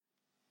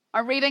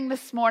Our reading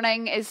this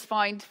morning is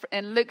found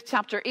in Luke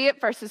chapter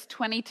 8, verses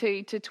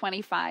 22 to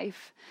 25.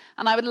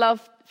 And I would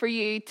love for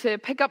you to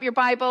pick up your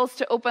Bibles,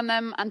 to open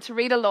them, and to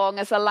read along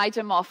as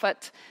Elijah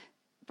Moffat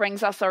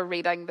brings us our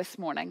reading this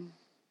morning.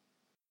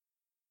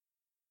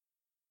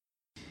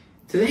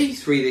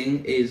 Today's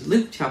reading is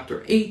Luke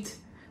chapter 8,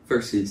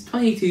 verses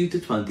 22 to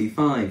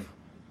 25.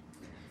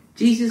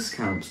 Jesus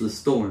calms the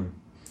storm.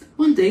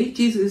 One day,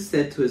 Jesus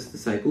said to his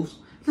disciples,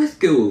 "Let's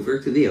go over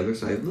to the other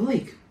side of the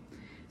lake."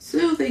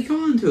 So they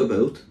got into a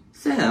boat,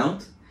 set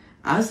out.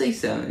 As they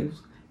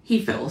sailed, he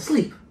fell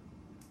asleep.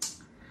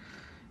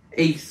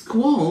 A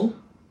squall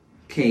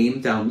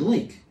came down the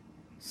lake,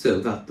 so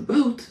that the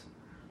boat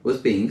was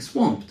being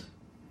swamped,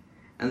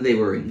 and they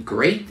were in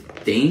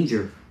great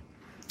danger.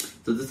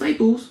 The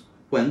disciples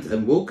went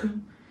and woke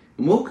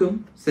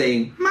him,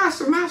 saying,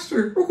 "Master,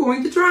 Master, we're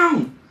going to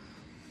drown."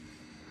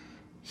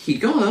 He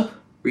got up,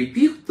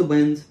 rebuked the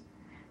wind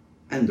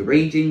and the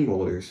raging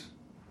waters.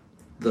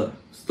 The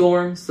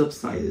storm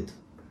subsided,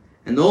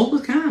 and all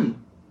was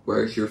calm.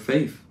 "Where's your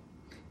faith?"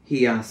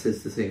 he asked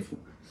his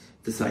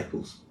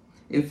disciples.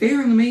 In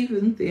fear and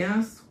amazement, they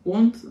asked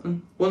one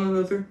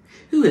another,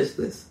 "Who is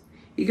this?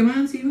 He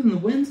commands even the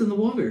winds and the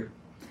water,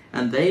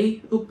 and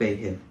they obey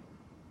him."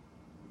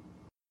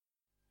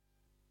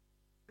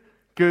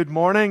 Good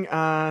morning,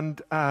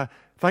 and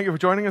thank you for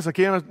joining us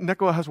again.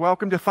 Nicola has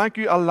welcomed you. Thank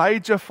you,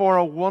 Elijah, for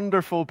a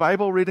wonderful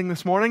Bible reading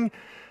this morning.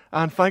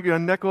 And thank you,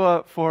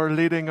 Nicola, for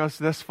leading us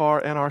this far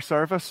in our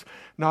service.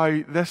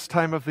 Now, this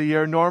time of the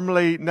year,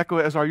 normally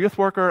Nicola is our youth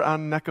worker,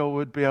 and Nicola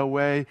would be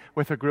away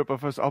with a group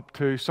of us up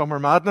to Summer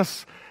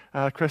Madness,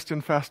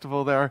 Christian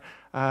festival there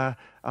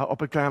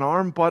up at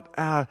Glenarm. But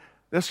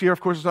this year,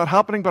 of course, it's not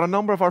happening, but a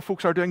number of our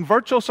folks are doing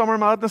virtual Summer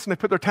Madness, and they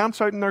put their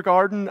tents out in their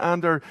garden,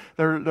 and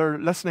they're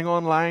listening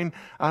online.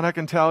 And I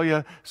can tell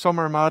you,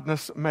 Summer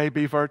Madness may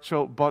be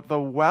virtual, but the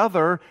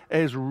weather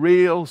is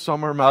real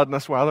Summer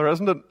Madness weather,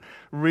 isn't it?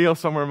 Real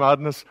Summer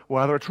Madness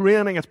weather. It's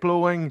raining, it's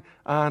blowing,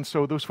 and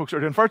so those folks who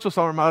are doing virtual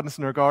Summer Madness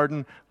in their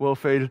garden will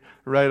feel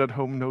right at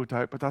home, no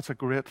doubt. But that's a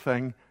great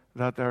thing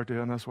that they're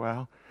doing as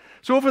well.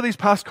 So over these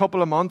past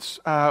couple of months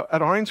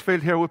at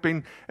Orangefield here, we've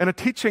been in a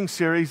teaching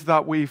series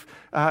that we've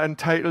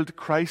entitled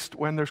Christ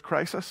When There's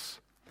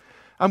Crisis.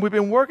 And we've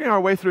been working our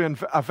way through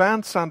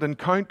events and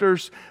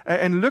encounters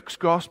in Luke's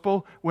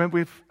Gospel when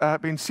we've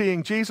been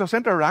seeing Jesus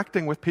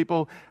interacting with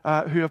people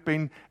who have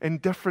been in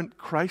different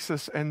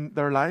crises in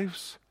their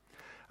lives.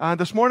 And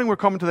this morning we're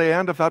coming to the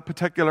end of that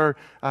particular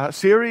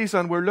series,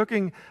 and we're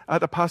looking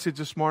at a passage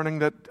this morning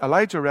that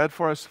Elijah read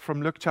for us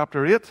from Luke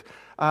chapter 8.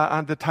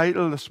 And the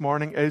title this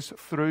morning is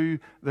Through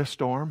the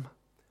Storm.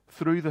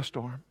 Through the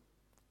Storm.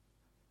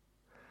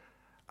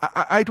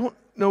 I don't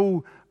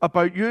know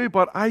about you,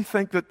 but I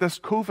think that this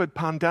COVID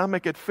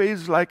pandemic, it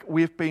feels like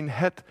we've been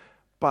hit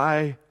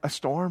by a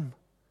storm.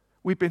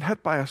 We've been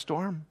hit by a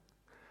storm.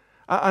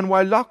 And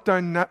while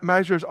lockdown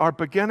measures are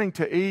beginning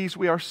to ease,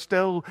 we are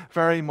still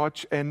very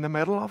much in the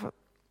middle of it.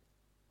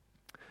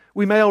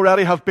 We may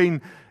already have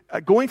been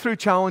going through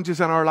challenges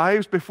in our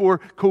lives before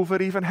COVID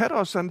even hit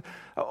us,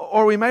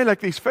 or we may, like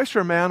these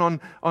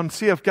fishermen on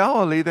Sea of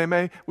Galilee,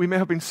 we may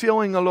have been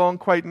sailing along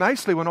quite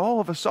nicely when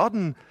all of a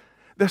sudden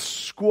this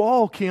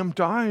squall came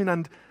down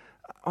and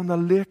on the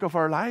lake of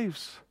our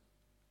lives.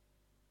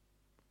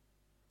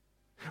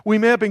 We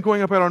may have been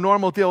going about our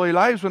normal daily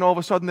lives when all of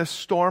a sudden this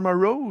storm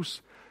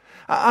arose.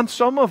 And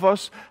some of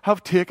us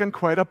have taken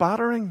quite a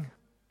battering.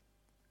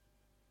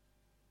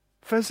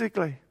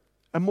 Physically,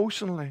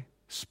 emotionally,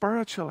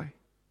 spiritually.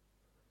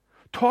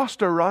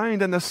 Tossed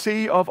around in the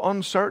sea of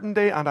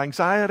uncertainty and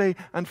anxiety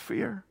and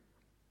fear.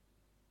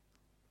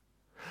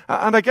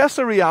 And I guess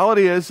the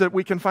reality is that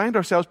we can find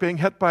ourselves being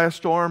hit by a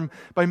storm,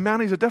 by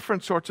many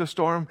different sorts of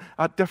storm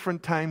at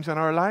different times in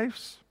our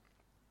lives.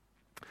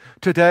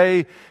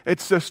 Today,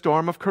 it's the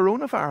storm of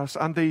coronavirus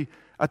and the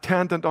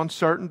attendant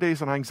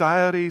uncertainties and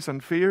anxieties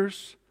and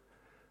fears.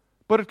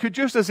 But it could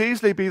just as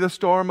easily be the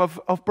storm of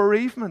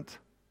bereavement.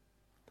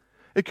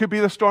 It could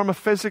be the storm of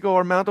physical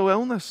or mental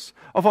illness,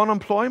 of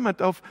unemployment,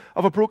 of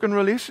a broken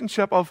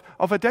relationship, of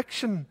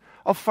addiction,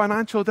 of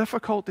financial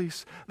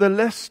difficulties. The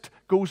list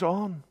goes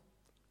on.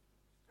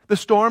 The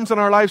storms in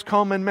our lives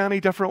come in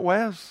many different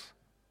ways.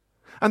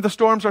 And the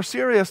storms are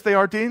serious, they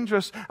are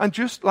dangerous. And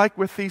just like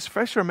with these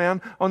fishermen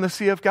on the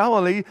Sea of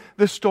Galilee,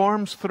 the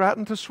storms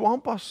threaten to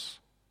swamp us.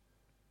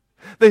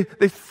 They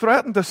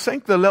threaten to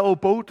sink the little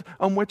boat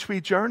on which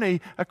we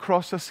journey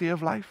across the sea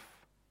of life.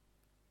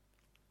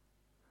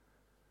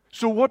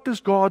 So what does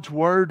God's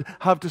Word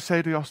have to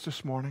say to us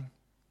this morning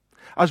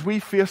as we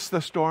face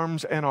the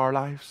storms in our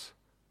lives?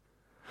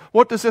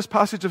 What does this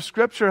passage of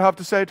Scripture have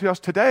to say to us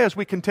today as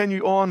we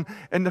continue on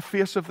in the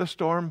face of the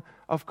storm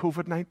of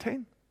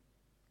COVID-19?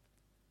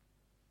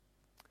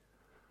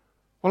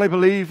 Well, I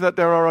believe that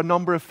there are a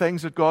number of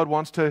things that God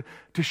wants to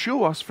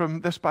show us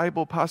from this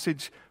Bible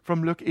passage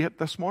from Luke 8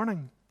 this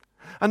morning.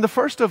 And the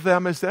first of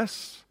them is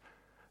this: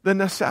 the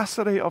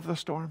necessity of the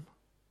storm.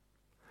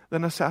 The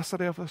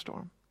necessity of the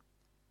storm.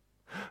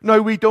 Now,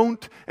 we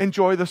don't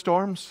enjoy the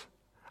storms,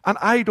 and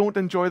I don't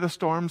enjoy the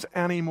storms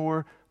any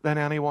more than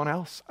anyone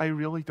else. I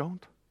really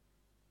don't.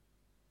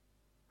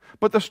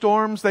 But the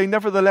storms, they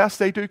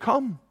do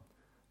come.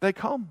 They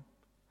come.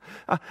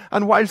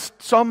 And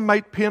whilst some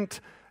might paint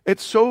it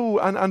so,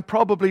 and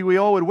probably we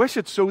all would wish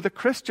it so, the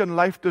Christian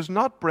life does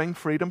not bring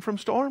freedom from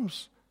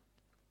storms.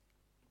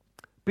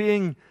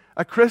 Being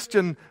a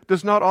Christian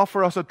does not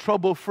offer us a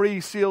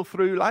trouble-free sail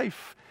through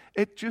life.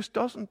 It just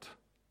doesn't.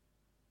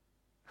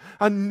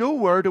 And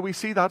nowhere do we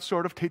see that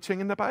sort of teaching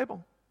in the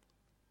Bible.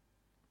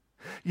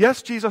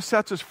 Yes, Jesus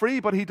sets us free,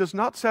 but he does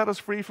not set us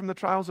free from the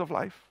trials of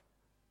life.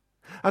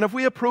 And if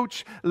we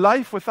approach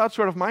life with that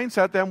sort of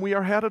mindset, then we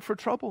are headed for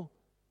trouble.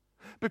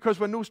 Because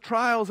when those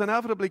trials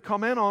inevitably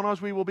come in on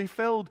us, we will be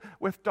filled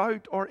with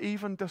doubt or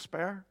even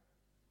despair.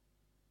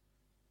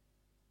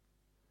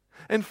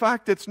 In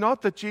fact, it's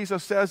not that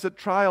Jesus says that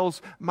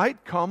trials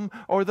might come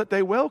or that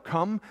they will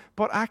come,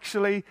 but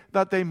actually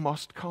that they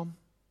must come.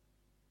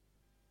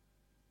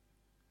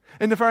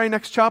 In the very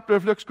next chapter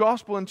of Luke's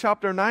Gospel, in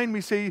chapter 9,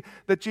 we see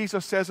that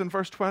Jesus says in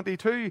verse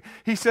 22,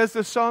 he says,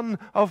 the Son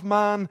of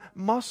Man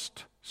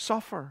must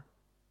suffer.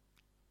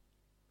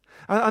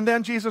 And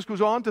then Jesus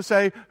goes on to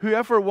say,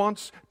 whoever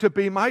wants to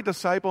be my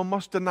disciple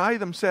must deny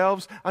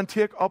themselves and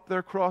take up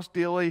their cross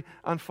daily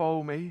and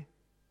follow me.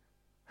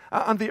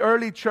 And the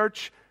early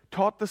church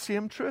taught the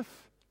same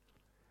truth.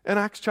 In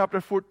Acts chapter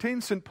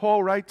 14, St.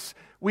 Paul writes,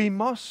 we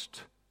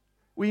must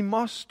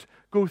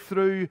go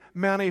through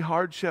many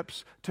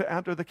hardships to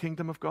enter the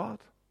kingdom of God.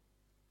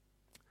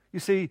 You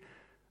see,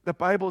 the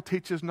Bible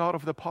teaches not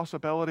of the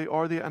possibility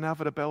or the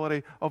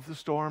inevitability of the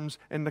storms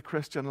in the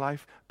Christian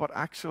life, but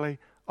actually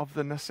of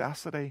the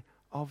necessity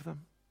of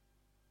them.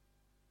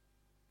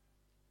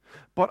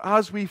 But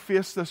as we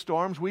face the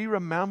storms, we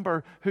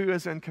remember who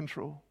is in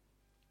control.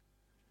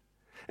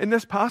 In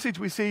this passage,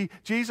 we see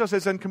Jesus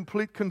is in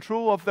complete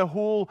control of the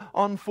whole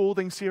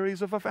unfolding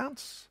series of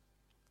events.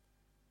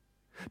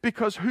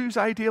 Because whose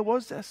idea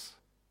was this?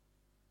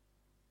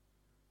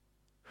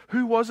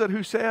 Who was it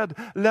who said,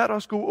 let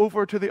us go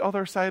over to the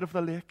other side of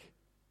the lake?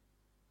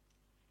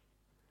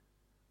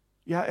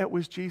 Yeah, it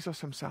was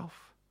Jesus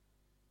himself.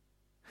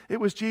 It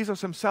was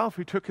Jesus himself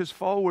who took his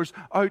followers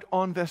out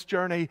on this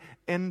journey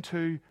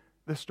into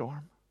the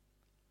storm.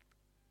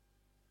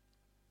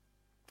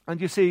 And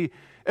you see,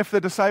 if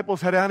the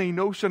disciples had any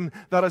notion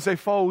that as they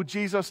followed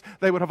Jesus,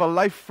 they would have a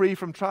life free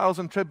from trials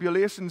and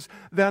tribulations,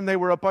 then they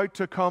were about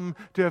to come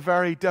to a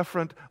very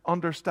different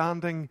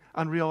understanding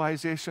and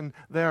realization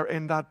there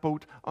in that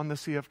boat on the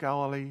Sea of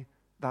Galilee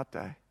that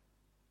day.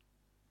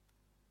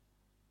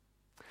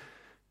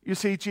 You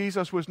see,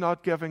 Jesus was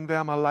not giving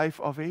them a life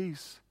of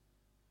ease,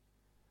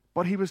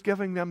 but he was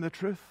giving them the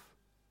truth.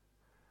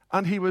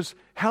 And he was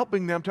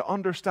helping them to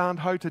understand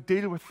how to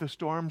deal with the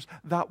storms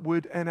that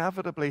would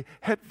inevitably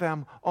hit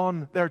them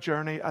on their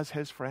journey as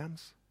his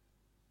friends.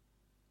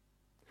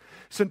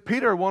 St.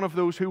 Peter, one of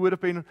those who would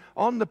have been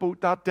on the boat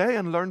that day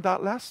and learned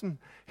that lesson,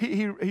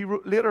 he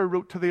later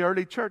wrote to the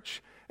early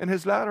church in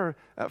his letter,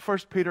 1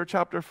 Peter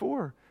chapter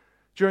 4.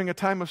 During a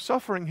time of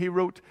suffering, he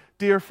wrote,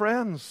 dear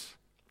friends,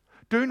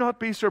 do not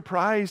be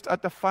surprised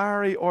at the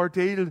fiery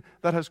ordeal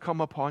that has come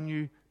upon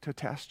you to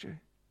test you,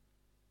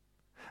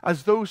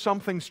 as though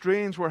something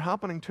strange were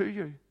happening to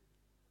you.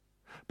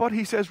 But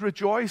he says,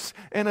 rejoice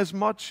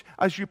inasmuch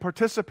as you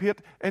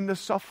participate in the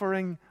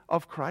suffering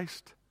of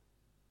Christ,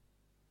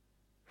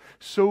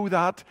 so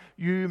that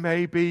you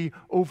may be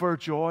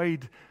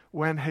overjoyed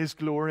when his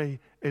glory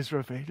is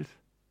revealed.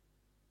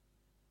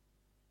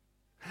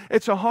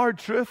 It's a hard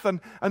truth, and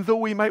though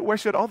we might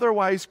wish it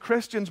otherwise,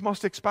 Christians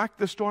must expect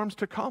the storms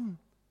to come.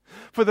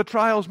 For the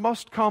trials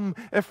must come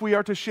if we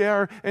are to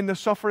share in the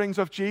sufferings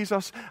of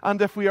Jesus and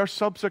if we are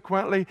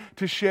subsequently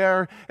to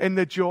share in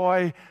the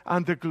joy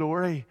and the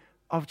glory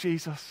of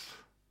Jesus.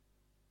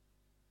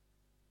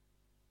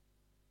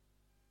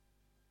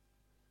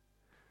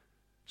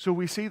 So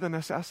we see the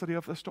necessity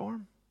of the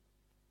storm.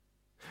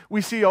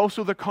 We see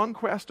also the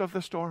conquest of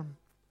the storm.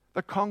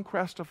 The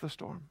conquest of the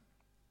storm.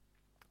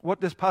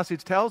 What this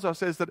passage tells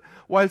us is that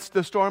whilst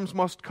the storms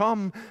must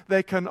come,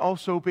 they can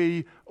also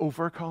be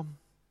overcome.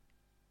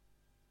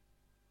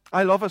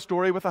 I love a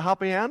story with a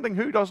happy ending.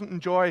 Who doesn't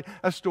enjoy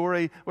a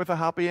story with a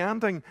happy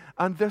ending?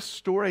 And this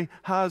story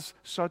has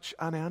such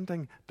an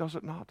ending, does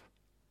it not?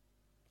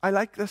 I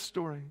like this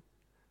story.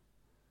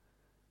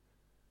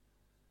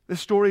 The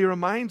story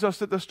reminds us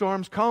that the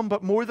storms come,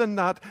 but more than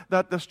that,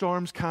 that the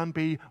storms can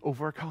be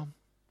overcome.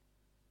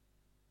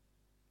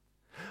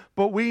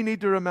 But we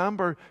need to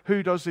remember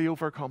who does the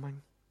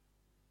overcoming.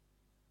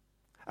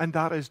 And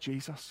that is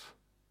Jesus.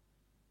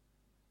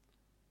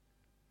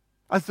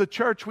 As the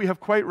church, we have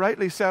quite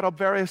rightly set up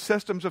various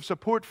systems of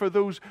support for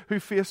those who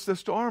face the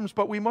storms,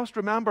 but we must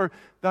remember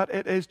that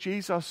it is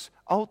Jesus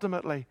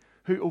ultimately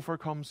who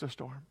overcomes the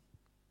storm.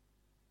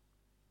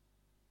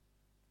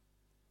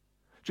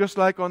 Just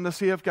like on the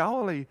Sea of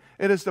Galilee,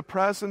 it is the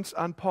presence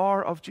and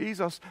power of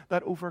Jesus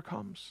that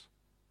overcomes.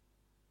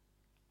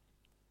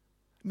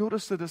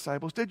 Notice the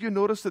disciples. Did you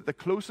notice that the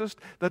closest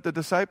that the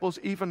disciples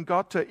even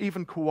got to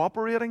even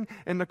cooperating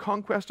in the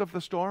conquest of the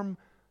storm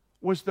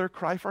was their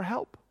cry for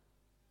help?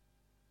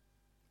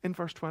 in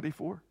verse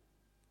 24.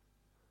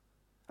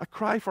 A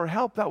cry for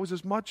help, that was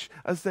as much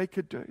as they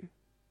could do.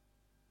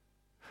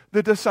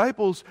 The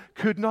disciples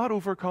could not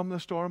overcome the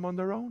storm on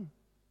their own.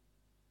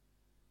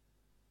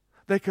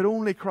 They could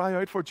only cry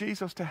out for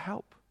Jesus to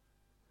help.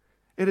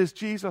 It is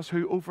Jesus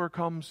who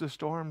overcomes the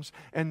storms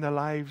in the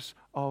lives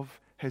of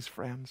his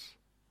friends.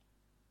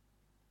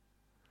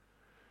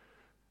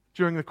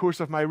 During the course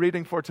of my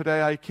reading for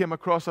today, I came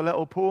across a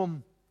little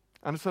poem,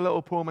 and it's a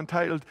little poem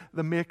entitled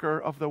 "The Maker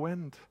of the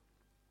Wind."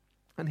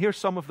 And here's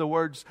some of the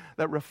words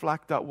that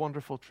reflect that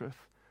wonderful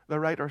truth. The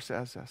writer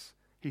says this.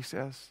 He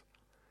says,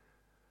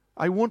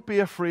 "I won't be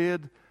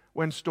afraid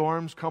when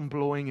storms come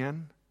blowing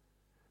in,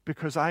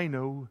 because I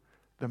know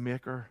the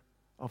Maker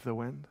of the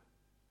wind.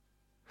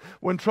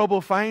 When trouble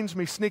finds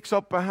me, sneaks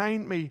up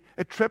behind me,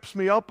 it trips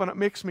me up and it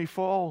makes me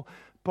fall.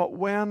 But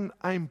when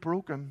I'm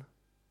broken,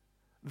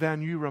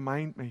 then you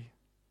remind me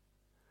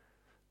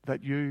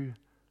that you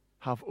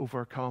have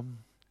overcome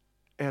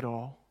it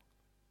all."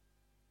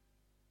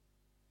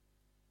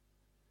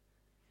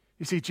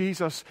 You see,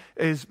 Jesus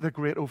is the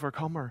great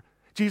overcomer.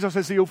 Jesus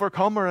is the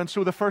overcomer, and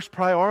so the first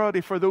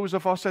priority for those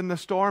of us in the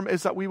storm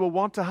is that we will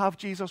want to have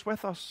Jesus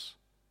with us.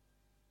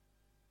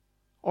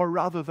 Or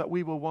rather, that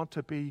we will want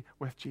to be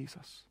with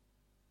Jesus.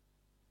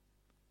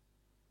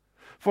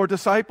 For the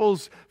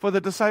disciples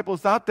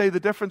that day, the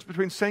difference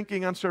between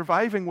sinking and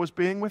surviving was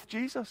being with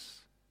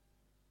Jesus.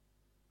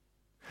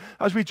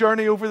 As we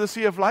journey over the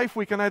sea of life,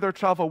 we can either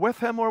travel with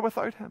him or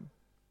without him.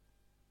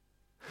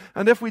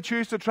 And if we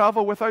choose to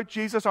travel without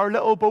Jesus, our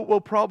little boat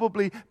will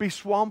probably be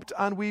swamped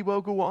and we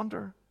will go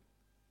under.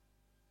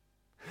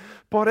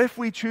 But if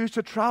we choose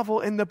to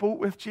travel in the boat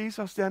with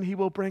Jesus, then he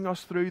will bring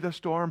us through the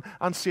storm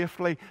and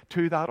safely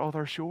to that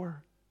other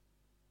shore.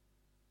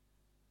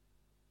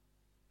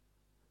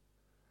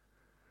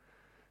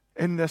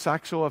 In this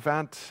actual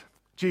event,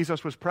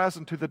 Jesus was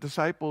present to the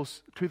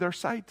disciples, to their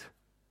sight.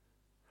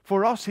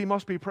 For us, he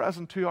must be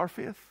present to our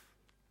faith.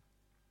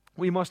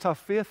 We must have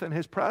faith in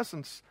his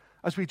presence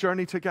as we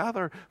journey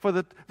together, for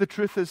the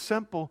truth is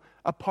simple.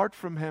 Apart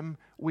from him,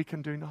 we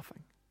can do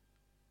nothing.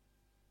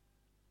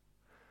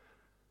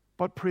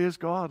 But praise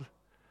God,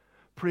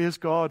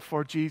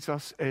 for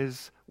Jesus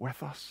is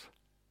with us.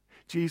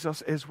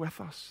 Jesus is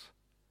with us.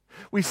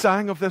 We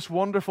sang of this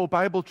wonderful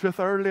Bible truth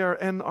earlier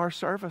in our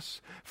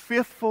service.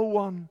 Faithful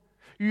one,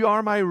 you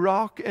are my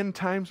rock in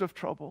times of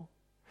trouble.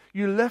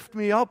 You lift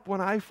me up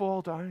when I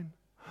fall down.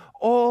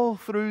 All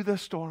through the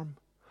storm,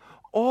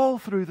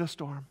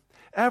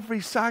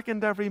 every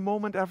second, every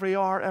moment, every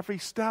hour, every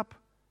step,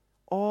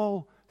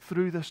 all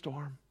through the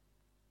storm,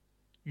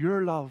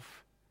 your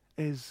love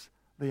is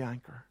the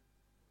anchor.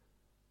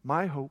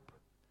 My hope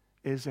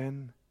is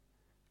in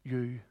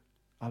you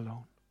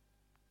alone.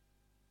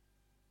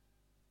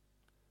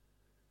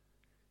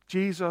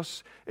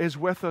 Jesus is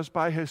with us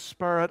by his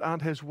Spirit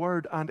and his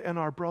word and in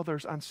our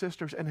brothers and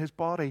sisters in his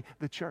body,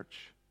 the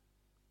church.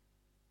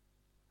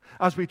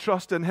 As we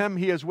trust in him,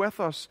 he is with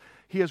us.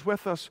 He is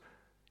with us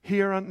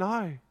here and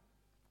now.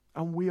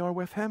 And we are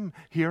with him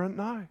here and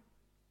now.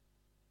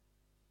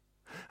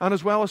 And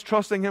as well as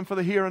trusting him for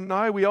the here and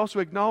now, we also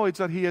acknowledge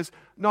that he is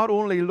not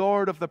only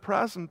Lord of the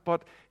present,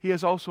 but he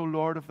is also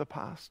Lord of the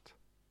past.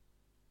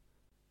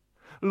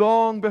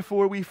 Long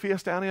before we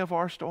faced any of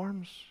our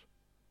storms,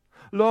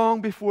 long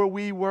before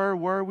we were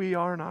where we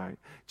are now,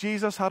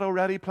 Jesus had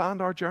already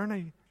planned our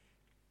journey,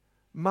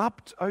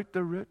 mapped out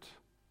the route.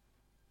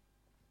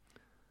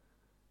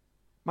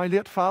 My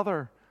late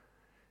father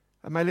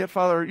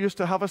used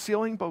to have a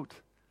sailing boat.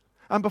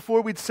 And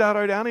before we'd set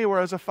out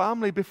anywhere as a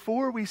family,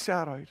 before we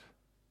set out,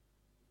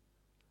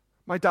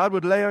 my dad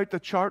would lay out the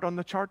chart on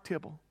the chart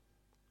table.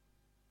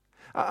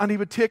 And he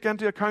would take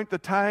into account the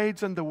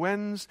tides and the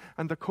winds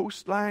and the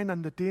coastline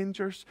and the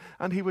dangers,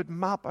 and he would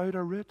map out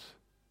a route.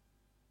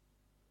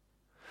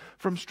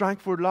 From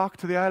Strangford Lough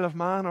to the Isle of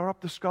Man or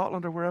up to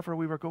Scotland or wherever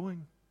we were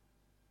going.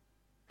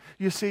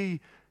 You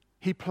see,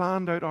 he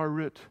planned out our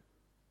route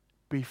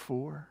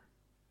before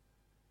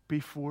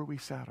we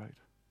set out.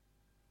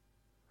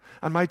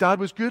 And my dad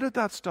was good at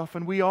that stuff,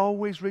 and we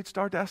always reached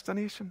our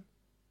destination.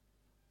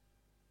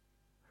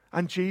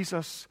 And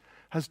Jesus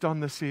has done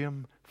the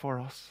same for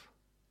us.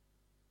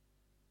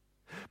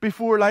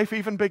 Before life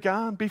even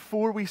began,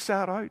 before we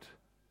set out,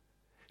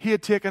 he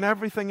had taken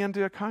everything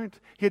into account.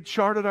 He had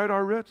charted out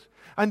our route.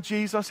 And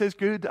Jesus is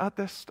good at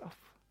this stuff.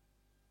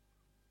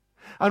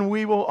 And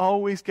we will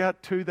always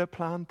get to the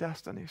planned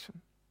destination.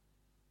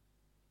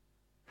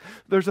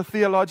 There's a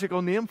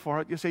theological name for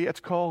it. You see, it's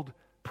called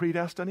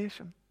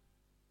predestination.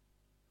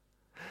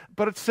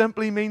 But it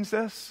simply means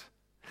this.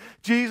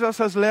 Jesus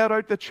has laid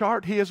out the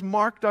chart. He has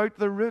marked out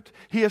the route.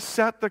 He has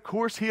set the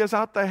course. He is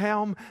at the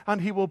helm, and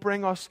he will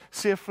bring us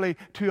safely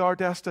to our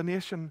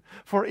destination.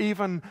 For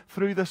even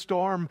through the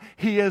storm,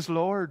 he is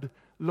Lord,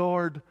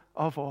 Lord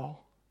of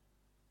all.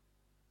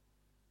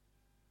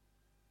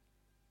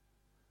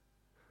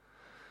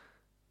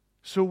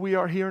 So we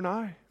are here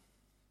now.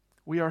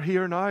 We are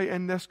here now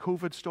in this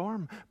COVID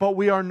storm, but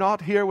we are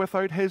not here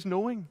without his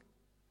knowing.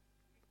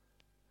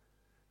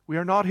 We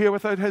are not here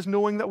without His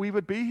knowing that we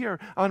would be here.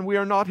 And we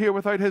are not here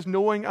without His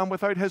knowing and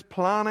without His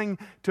planning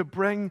to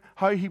bring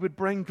how He would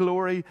bring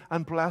glory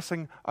and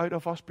blessing out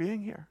of us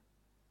being here.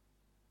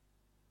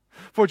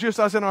 For just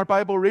as in our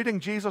Bible reading,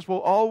 Jesus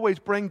will always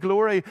bring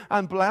glory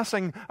and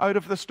blessing out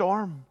of the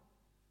storm.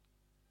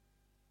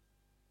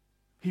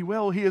 He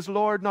will. He is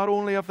Lord not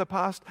only of the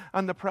past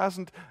and the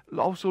present,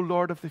 also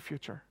Lord of the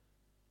future.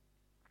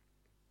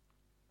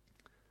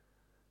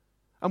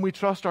 And we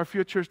trust our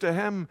futures to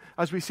Him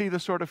as we see the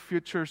sort of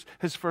futures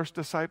His first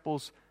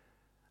disciples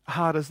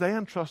had as they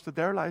entrusted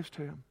their lives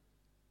to Him.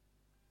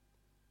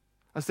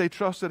 As they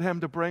trusted Him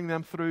to bring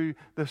them through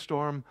the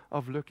storm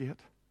of Luke 8.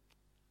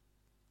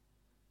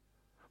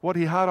 What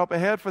He had up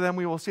ahead for them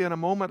we will see in a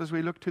moment as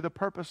we look to the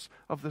purpose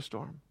of the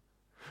storm.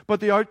 But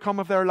the outcome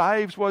of their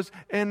lives was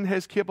in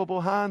His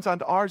capable hands,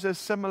 and ours is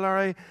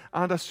similarly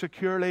and as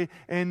securely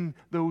in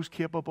those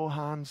capable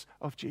hands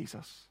of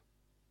Jesus.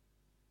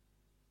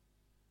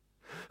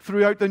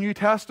 Throughout the New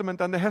Testament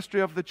and the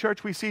history of the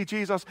church, we see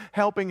Jesus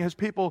helping His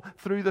people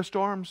through the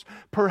storms.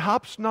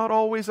 Perhaps not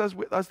always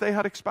as they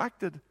had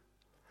expected,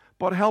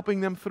 but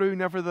helping them through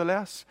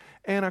nevertheless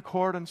in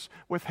accordance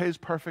with His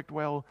perfect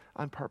will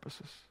and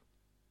purposes.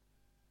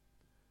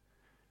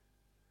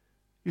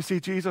 You see,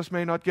 Jesus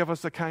may not give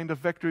us the kind of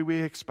victory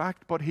we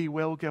expect, but He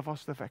will give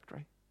us the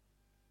victory.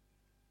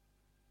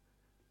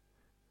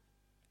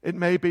 It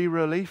may be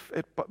relief,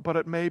 but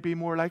it may be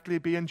more likely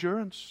be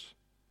endurance.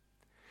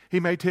 He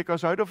may take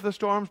us out of the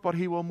storms, but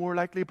He will more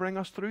likely bring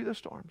us through the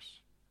storms.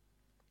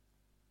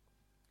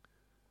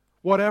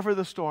 Whatever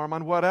the storm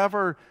and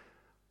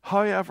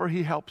however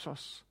He helps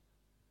us.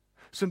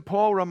 St.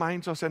 Paul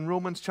reminds us in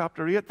Romans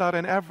chapter 8 that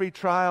in every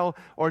trial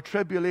or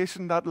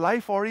tribulation that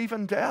life or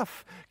even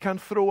death can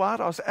throw at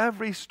us,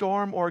 every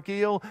storm or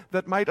gale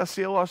that might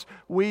assail us,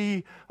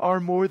 we are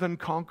more than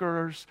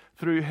conquerors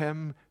through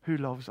Him who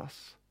loves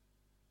us.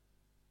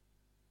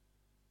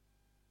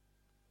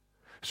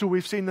 So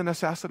we've seen the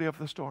necessity of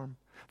the storm,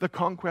 the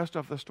conquest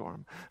of the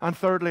storm. And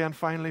thirdly and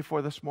finally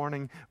for this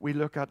morning, we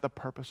look at the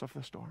purpose of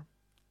the storm.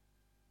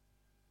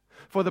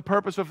 For the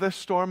purpose of this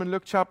storm in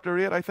Luke chapter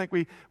 8, I think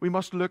we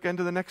must look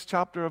into the next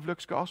chapter of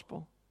Luke's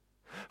Gospel.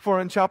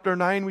 For in chapter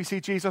 9, we see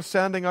Jesus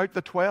sending out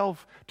the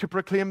 12 to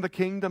proclaim the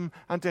kingdom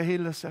and to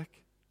heal the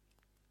sick.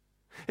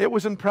 It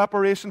was in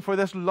preparation for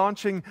this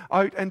launching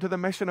out into the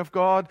mission of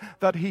God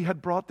that He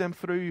had brought them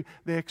through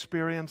the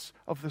experience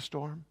of the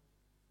storm.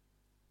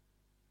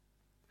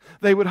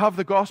 They would have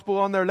the gospel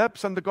on their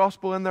lips and the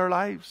gospel in their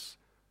lives.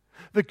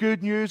 The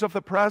good news of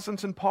the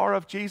presence and power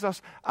of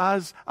Jesus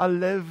as a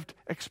lived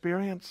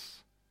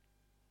experience.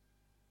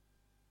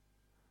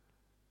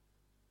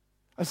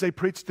 As they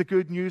preached the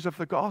good news of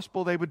the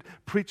gospel, they would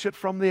preach it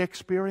from the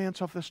experience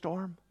of the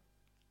storm.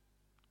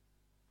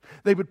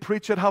 They would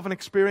preach it having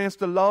experienced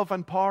the love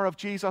and power of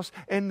Jesus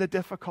in the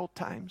difficult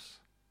times.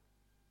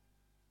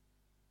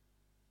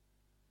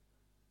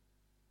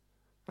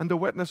 And the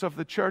witness of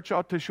the church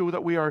ought to show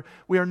that we are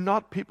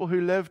not people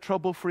who live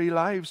trouble-free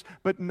lives,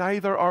 but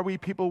neither are we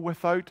people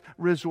without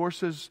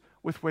resources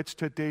with which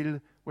to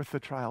deal with the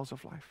trials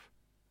of life.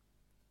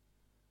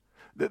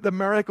 The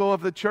miracle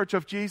of the church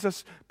of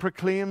Jesus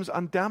proclaims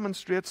and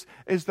demonstrates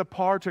is the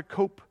power to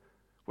cope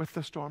with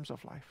the storms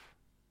of life.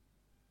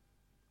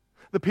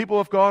 The people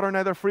of God are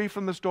neither free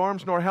from the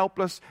storms nor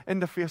helpless in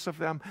the face of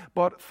them,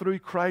 but through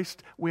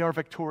Christ we are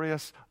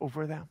victorious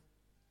over them.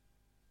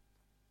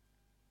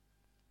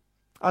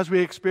 As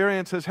we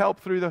experience His help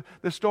through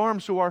the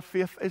storm, so our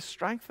faith is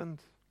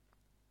strengthened.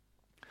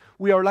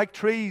 We are like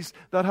trees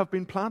that have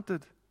been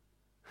planted.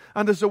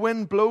 And as the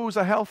wind blows,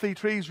 a healthy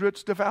tree's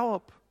roots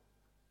develop.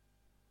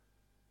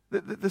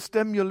 The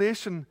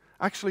stimulation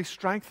actually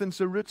strengthens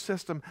the root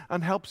system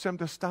and helps them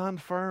to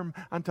stand firm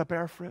and to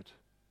bear fruit.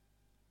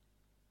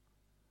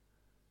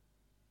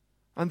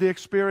 And the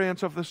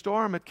experience of the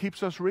storm, it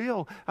keeps us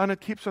real and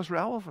it keeps us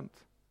relevant.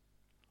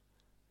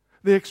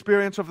 The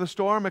experience of the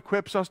storm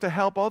equips us to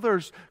help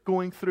others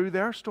going through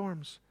their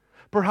storms,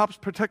 perhaps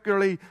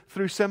particularly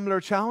through similar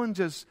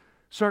challenges,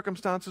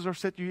 circumstances, or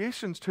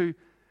situations to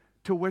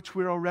which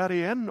we're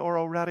already in or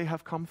already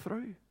have come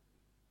through.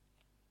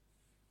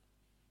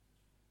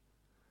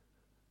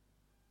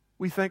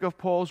 We think of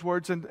Paul's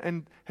words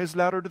in his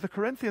letter to the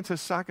Corinthians,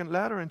 his second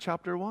letter in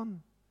chapter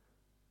 1.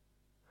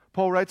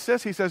 Paul writes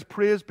this, he says,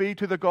 "Praise be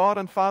to the God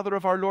and Father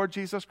of our Lord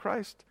Jesus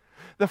Christ,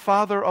 the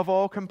Father of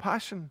all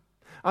compassion,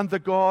 and the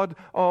God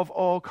of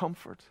all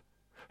comfort,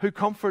 who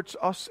comforts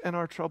us in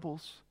our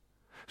troubles,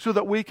 so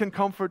that we can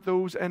comfort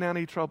those in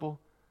any trouble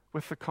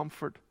with the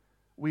comfort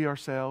we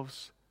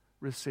ourselves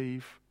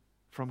receive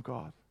from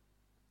God."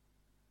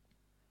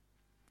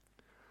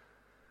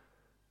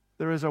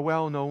 There is a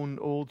well-known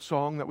old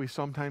song that we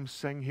sometimes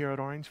sing here at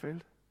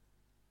Orangefield.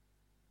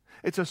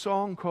 It's a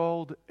song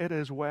called "It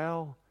Is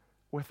Well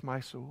With My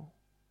Soul."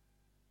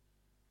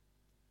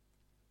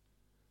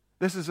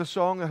 This is a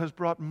song that has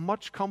brought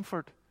much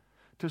comfort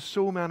to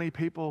so many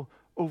people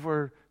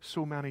over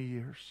so many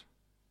years.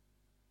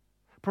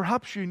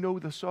 Perhaps you know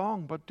the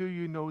song, but do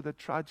you know the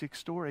tragic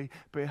story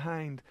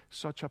behind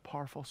such a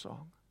powerful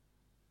song?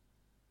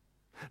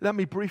 Let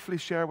me briefly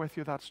share with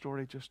you that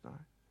story just now.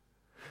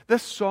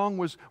 This song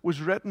was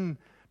written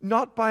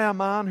not by a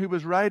man who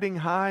was riding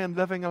high and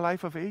living a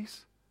life of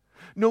ease.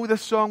 No,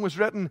 this song was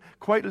written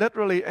quite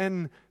literally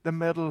in the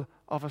middle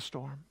of a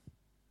storm.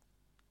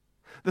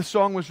 The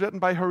song was written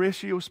by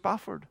Horatio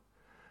Spafford.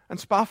 And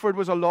Spafford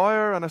was a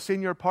lawyer and a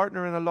senior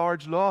partner in a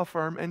large law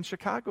firm in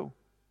Chicago.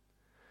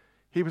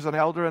 He was an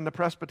elder in the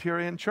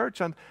Presbyterian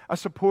Church and a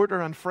supporter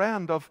and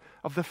friend of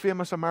the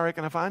famous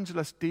American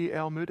evangelist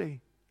D.L.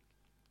 Moody.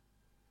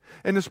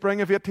 In the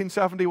spring of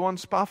 1871,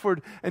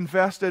 Spafford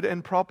invested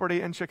in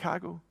property in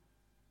Chicago.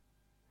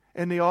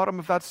 In the autumn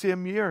of that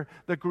same year,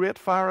 the Great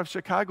Fire of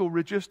Chicago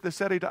reduced the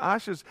city to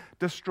ashes,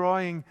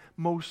 destroying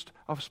most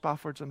of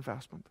Spafford's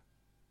investment.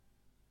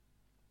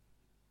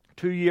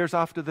 2 years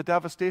after the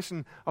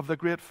devastation of the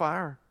Great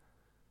Fire,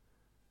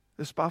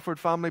 the Spafford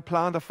family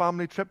planned a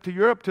family trip to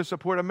Europe to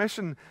support a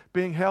mission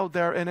being held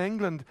there in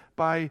England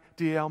by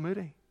D.L.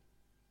 Moody.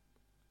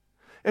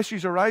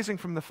 Issues arising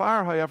from the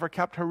fire, however,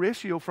 kept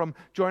Horatio from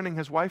joining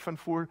his wife and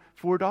four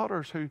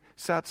daughters who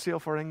set sail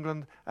for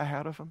England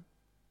ahead of him.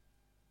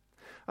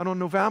 And on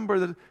November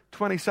the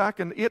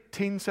 22nd,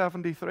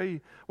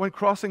 1873, when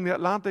crossing the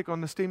Atlantic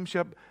on the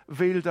steamship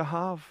Ville de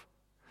Havre,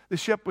 the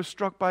ship was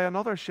struck by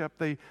another ship,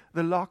 the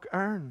Loch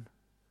Earn,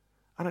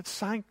 and it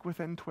sank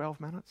within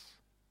 12 minutes.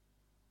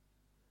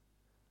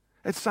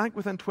 It sank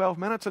within 12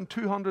 minutes, and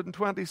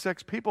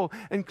 226 people,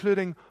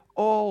 including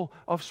all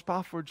of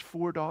Spafford's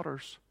 4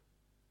 daughters,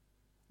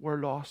 were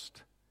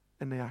lost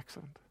in the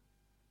accident.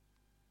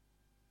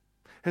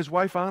 His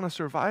wife Anna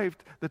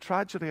survived the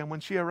tragedy, and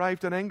when she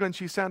arrived in England,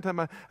 she sent him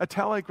a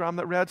telegram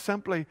that read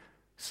simply,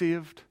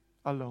 "Saved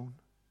alone."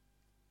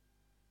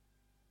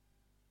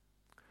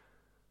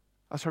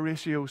 As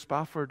Horatio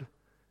Spafford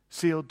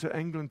sailed to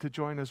England to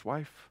join his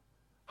wife,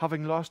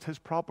 having lost his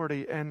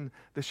property in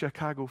the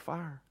Chicago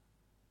fire,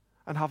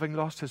 and having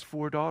lost his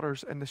 4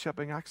 daughters in the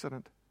shipping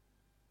accident,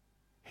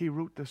 he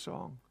wrote the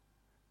song,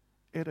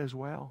 "It Is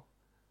Well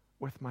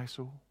With My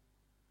Soul."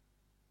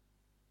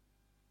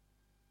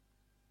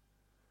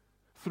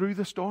 Through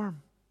the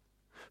storm,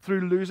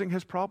 through losing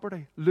his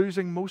property,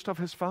 losing most of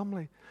his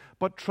family,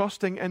 but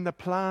trusting in the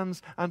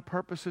plans and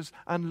purposes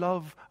and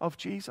love of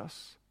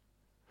Jesus,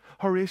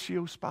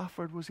 Horatio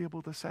Spafford was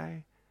able to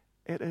say,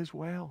 "It is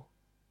well.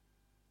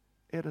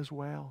 It is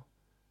well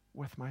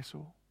with my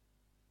soul."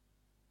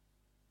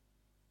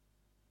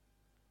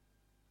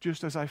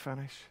 Just as I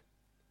finish,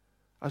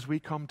 as we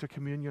come to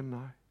communion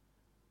now,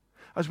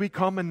 as we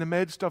come in the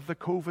midst of the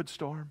COVID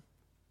storm,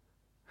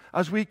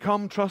 as we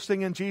come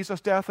trusting in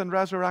Jesus' death and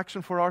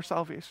resurrection for our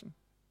salvation,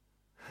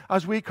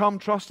 as we come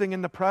trusting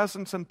in the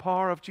presence and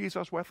power of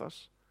Jesus with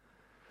us,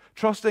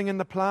 trusting in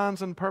the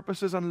plans and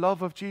purposes and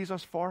love of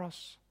Jesus for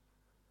us,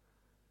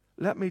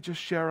 let me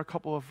just share a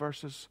couple of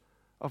verses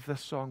of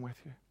this song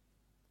with you.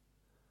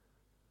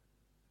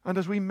 And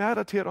as we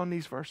meditate on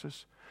these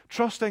verses,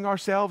 trusting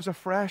ourselves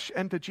afresh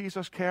into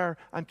Jesus' care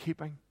and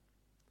keeping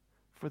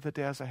for the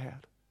days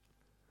ahead,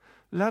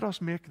 let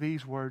us make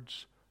these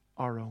words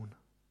our own.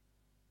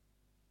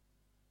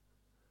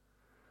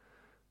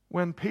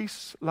 When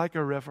peace like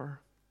a river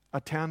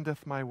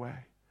attendeth my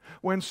way,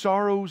 when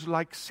sorrows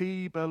like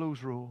sea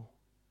billows roll,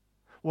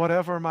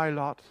 whatever my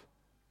lot,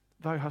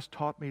 thou hast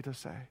taught me to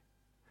say,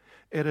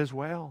 it is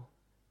well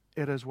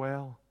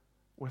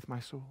with my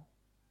soul.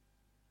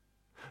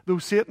 Though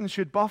Satan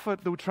should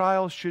buffet, though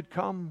trials should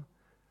come,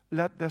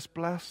 let this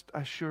blessed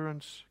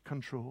assurance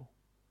control,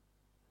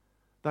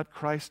 that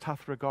Christ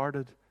hath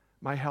regarded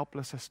my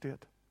helpless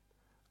estate,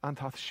 and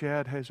hath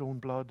shed his own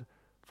blood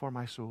for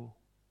my soul.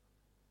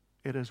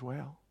 It is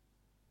well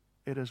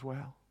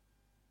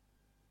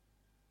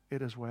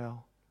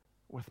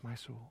with my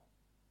soul.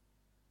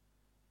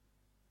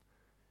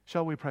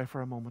 Shall we pray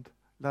for a moment?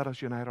 Let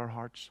us unite our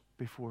hearts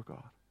before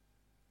God.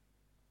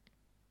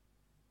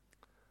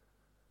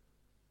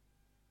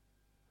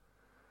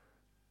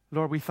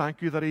 Lord, we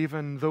thank you that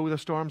even though the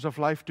storms of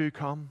life do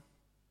come,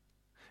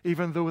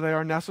 even though they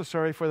are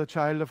necessary for the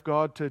child of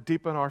God to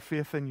deepen our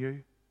faith in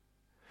you,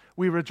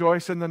 we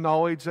rejoice in the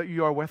knowledge that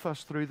you are with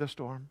us through the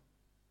storm.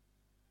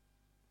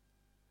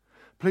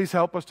 Please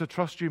help us to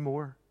trust you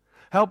more.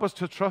 Help us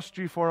to trust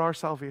you for our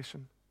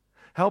salvation.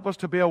 Help us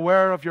to be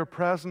aware of your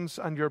presence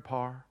and your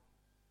power,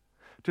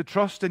 to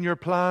trust in your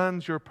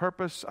plans, your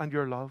purpose, and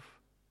your love,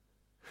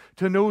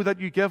 to know that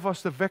you give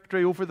us the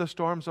victory over the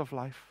storms of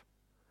life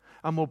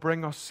and will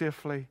bring us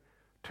safely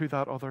to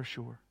that other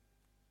shore.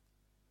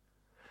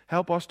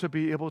 Help us to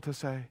be able to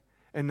say,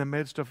 in the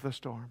midst of the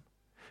storm,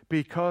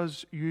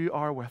 because you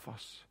are with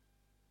us,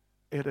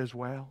 it is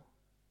well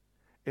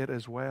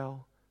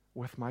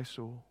with my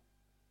soul.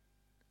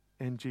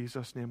 In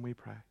Jesus' name we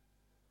pray.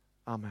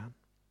 Amen.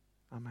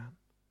 Amen.